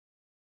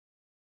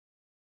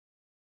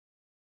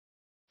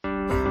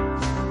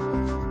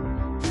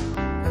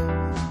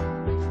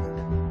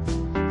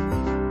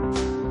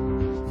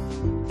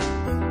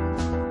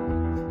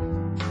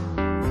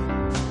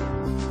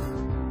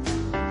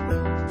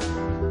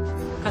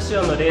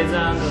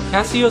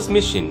Casio's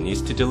mission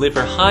is to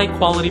deliver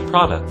high-quality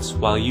products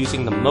while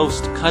using the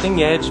most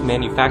cutting-edge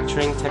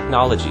manufacturing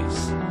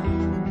technologies.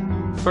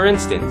 For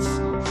instance,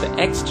 the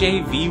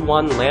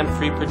XJ-V1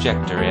 lamp-free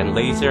projector and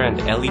laser and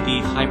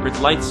LED hybrid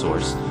light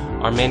source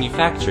are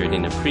manufactured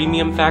in a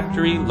premium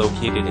factory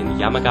located in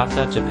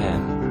Yamagata, Japan.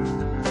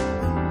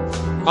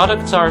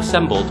 Products are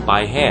assembled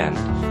by hand,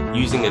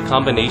 using a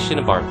combination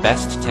of our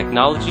best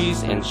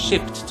technologies and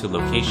shipped to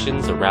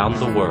locations around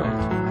the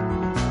world.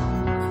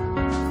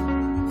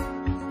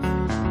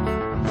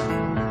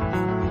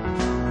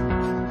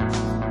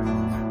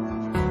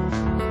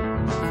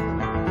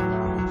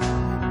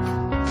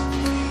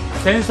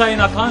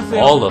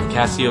 All of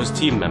Casio's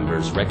team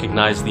members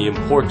recognize the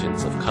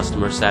importance of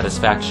customer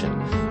satisfaction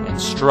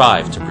and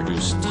strive to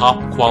produce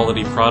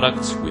top-quality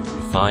products with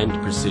refined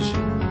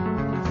precision.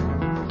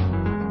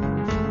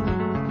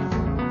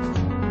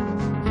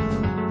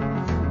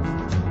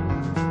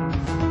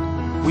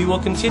 We will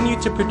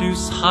continue to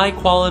produce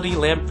high-quality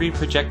lamp-free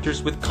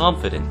projectors with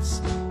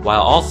confidence,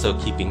 while also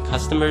keeping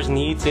customers'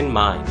 needs in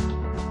mind.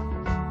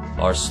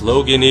 Our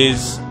slogan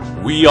is,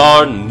 "We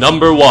are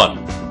number one."